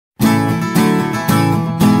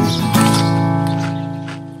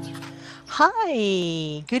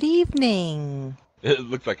Hi, good evening. It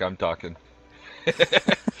looks like I'm talking.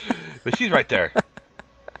 But she's right there.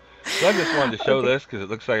 So I just wanted to show Okay, this because it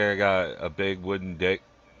looks like I got a big wooden dick.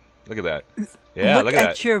 Look at that. Yeah, look look at that.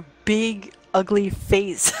 at your big, ugly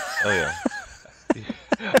face. Oh, yeah.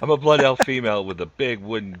 I'm a blood elf female with a big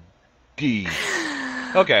wooden D.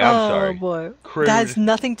 Okay, I'm Oh sorry. boy. That has Crude.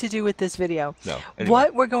 nothing to do with this video. No. Anyway,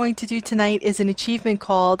 What we're going to do tonight is an achievement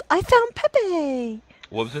called I Found Pepe.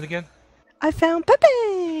 what was it again? I found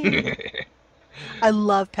Pepe. I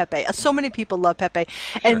love Pepe. So many people love Pepe.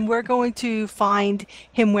 Sure. And we're going to find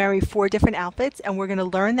him wearing 4 different outfits, and we're going to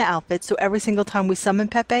learn the outfits. So every single time we summon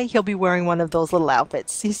Pepe, he'll be wearing one of those little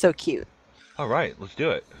outfits. He's so cute. All right, let's do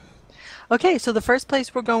it. Okay, so the first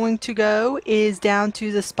place we're going to go is down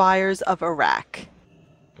to the spires of Iraq.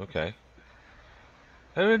 Okay.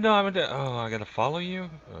 I don't know. Oh, I gotta follow you.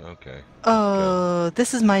 Okay. Go. Oh,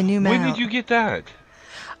 this is my new When did mount. you get that?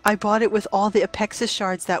 I bought it with all the PEPE'S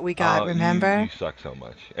shards that we got, Oh, you remember? suck so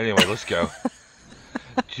much. Anyway, let's go.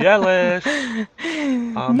 Jealous.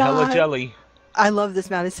 Hella Not. jelly. I love this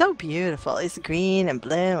mount. It's so beautiful. It's green and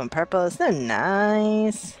blue and purple. It's so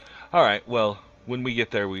nice. All right. Well, when we get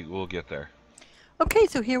there, we'll get there. Okay,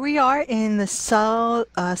 so here we are in the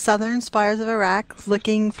southern spires of Iraq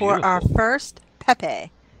looking for our Beautiful. first Pepe. Did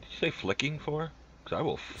you say flicking for? Because I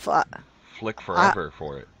will F- flick I, forever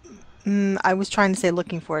for it. I was trying to say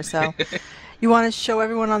looking for, so. You want to show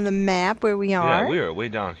everyone on the map where we Yeah, are? we are way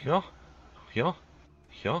down here, here,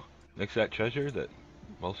 here, next to that treasure that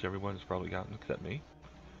most everyone has probably gotten except me.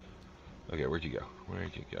 Okay, where'd you go?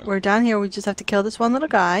 Where'd you go? We're down here. We just have to kill this one little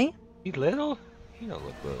guy. He's little? He don't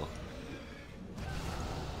look little.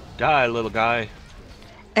 Die, little guy.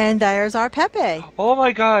 And there's our Pepe. Oh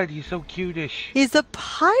my god, he's so cutish. He's a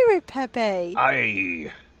pirate Pepe.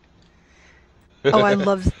 Aye. Oh, I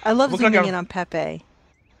love Looks like zooming I'm... in on Pepe.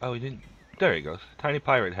 Oh, he didn't... There he goes. Tiny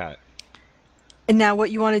pirate hat. And now what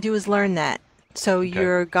you want to do is learn that. So Okay.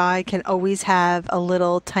 your guy can always have a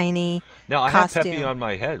little tiny Now, I have Peppy costume. on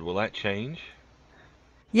my head. Will that change?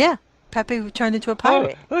 Yeah, Pepe turned into a Oh,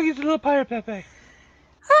 pirate. look, he's a little pirate Pepe.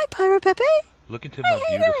 Hi, Pirate Pepe. Look into Hi, my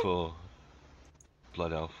how you doing? beautiful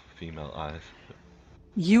blood elf female eyes.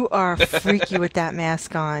 You are freaky with that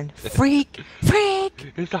mask on. Freak,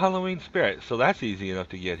 freak. It's the Halloween spirit, so that's easy enough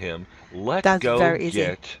to get him. Let's That's go very easy.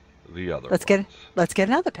 get the other Let's ones. get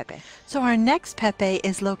another Pepe. So our next Pepe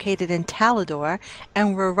is located in Talador,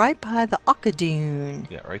 and we're right by the Occadoon.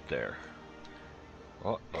 Yeah, right there.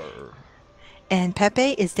 Uh-oh. And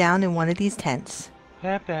Pepe is down in one of these tents.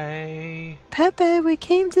 Pepe. Pepe, we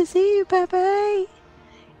came to see you, Pepe.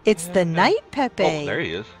 It's the Pepe. night Oh, Pepe. there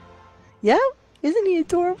he is. Yep, isn't he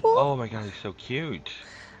adorable? Oh my god, he's so cute.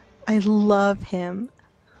 I love him.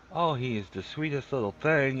 Oh, he is the sweetest little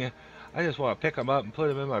thing. I just want to pick him up and put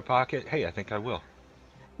him in my pocket. Hey, I think I will.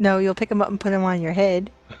 No, you'll pick him up and put him on your head.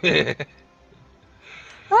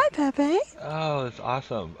 Hi, Pepe. Oh, that's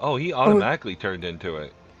awesome. Oh, he automatically turned into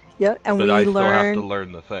it. Yep, and But we I still have to learn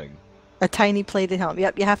learn the thing. a tiny plated helmet.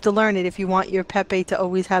 Yep, you have to learn it if you want your Pepe to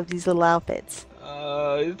always have these little outfits.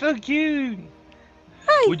 It's so cute.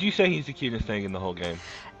 Hi. Would you say he's the cutest thing in the whole game?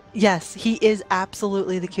 Yes, he is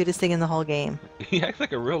absolutely the cutest thing in the whole game. He acts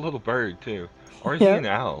like a real little bird, too. Or is he Yep. an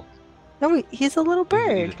owl? No, he's a little He's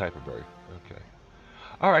bird. a type of bird. Okay.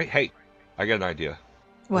 Alright, hey. I got an idea.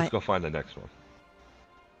 Let's What? go find the next one.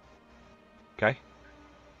 Okay?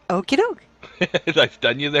 Okie doke. Did I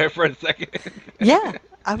stun you there for a second? Yeah,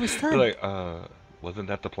 I was You're stunned. like, wasn't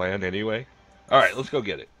that the plan anyway? Alright, let's go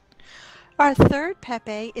get it. Our third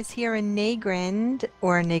Pepe is here in Nagrand,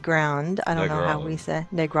 or Nagrand. I don't know how we Nagrand. say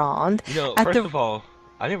Nagrand. You know, At first the of all,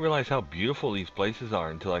 I didn't realize how beautiful these places are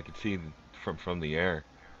until I could see them from the air.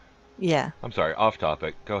 Yeah. I'm sorry, off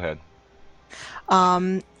topic. Go ahead.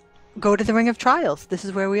 Go to the Ring of Trials. This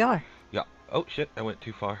is where we are. Yeah. Oh, shit, I went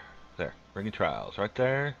too far. There. Ring of Trials. Right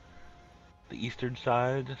there. The eastern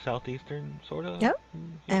side, southeastern, sort of. Yep.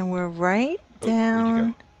 And we're right Oh, where'd you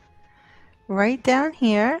down, go? right down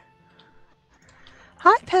here.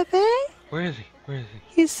 Hi, Pepe. Where is he? Where is he?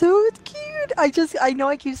 He's so cute. I know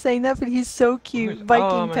I keep saying that, but he's so cute. Oh, Viking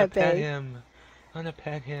I'm gonna pet Pepe. him. I'm gonna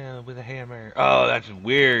pet him with a hammer. Oh, that's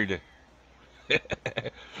weird.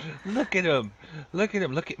 Look at him. Look at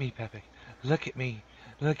him. Look at me, Pepe. Look at me.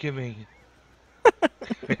 Look at me.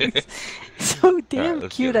 So damn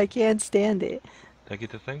let's cute. get him. I can't stand it. Did I get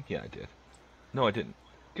the thing? Yeah, I did. No, I didn't.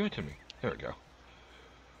 Give it to me. There we go.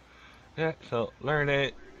 Yeah, so learn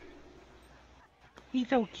it. He's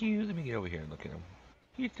so cute. Let me get over here and look at him.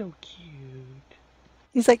 He's so cute.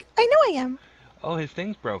 He's like, I know I am. Oh, his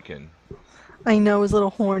thing's broken. I know his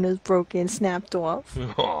little horn is broken, snapped off.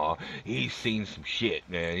 Aw. Oh, he's seen some shit,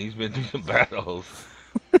 man. He's been through some battles.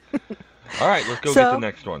 All right, let's go get the So,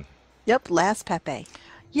 next one. yep, last Pepe.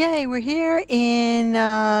 Yay, we're here in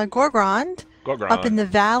Gorgrond, Go up in grind. the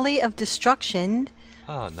Valley of Destruction,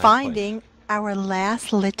 Oh, nice place. finding our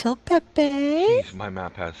last little Pepe. Jeez, my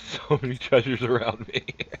map has so many treasures around me.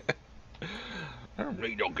 I don't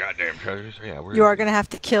need no goddamn treasures. Yeah, where You is are he? going to have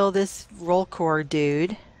to kill this roll core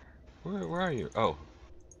dude. Where are you? Oh,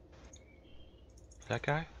 that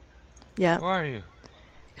guy? Yep, Where are you?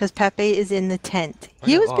 because Pepe is in the tent. I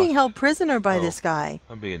He got was being lost. held prisoner by Oh, this guy.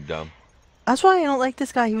 I'm being dumb. That's why I don't like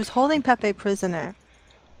this guy. He was holding Pepe prisoner.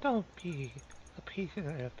 Don't be a piece of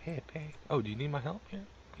Pepe. Oh, do you need my help here?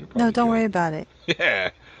 You're No, probably don't good. worry about it. Yeah.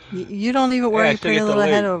 You don't even Hey, worry I your still pretty get the little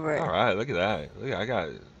head loot. over All it. right, look at that. Look, I got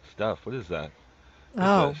stuff. What is that? What's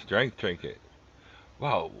a Oh, strength trinket?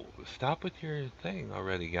 Wow, stop with your thing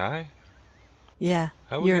already, guy. yeah.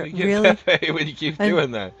 How are we You're gonna get really... Pepe when you keep And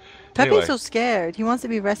doing that? Pepe's Anyway, so scared. He wants to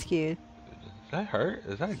be rescued. does that hurt?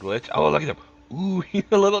 Is that a glitch? Oh, look at him. Ooh, he's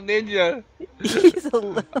a little ninja. He's a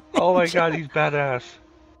little Oh my ninja. god, he's badass.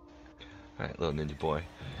 Alright, little ninja boy.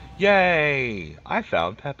 Yay! I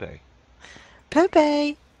found Pepe.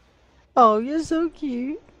 Pepe. Oh, you're so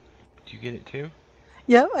cute. Did you get it too?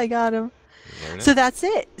 Yep, I got him. You learn it? So that's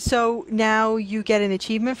it. So now you get an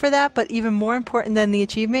achievement for that, but even more important than the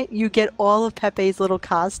achievement, you get all of Pepe's little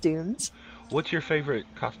costumes. What's your favorite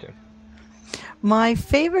costume? My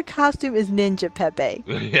favorite costume is Ninja Pepe.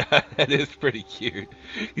 Yeah, that is pretty cute.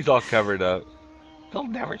 He's all covered up. They'll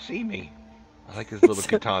never see me. I like his little So-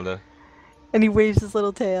 katana. and he waves his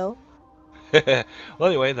little tail. Well,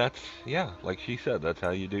 anyway, yeah, like she said, that's how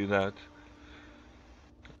you do that.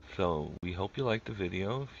 So, we hope you liked the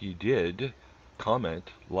video. If you did, comment,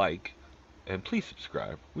 like, and please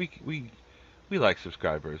subscribe. We like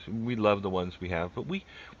subscribers. We love the ones we have, but we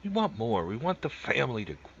want more. We want the family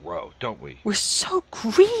to grow, don't we? We're so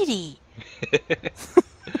greedy.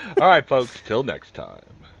 All right, folks, till next time.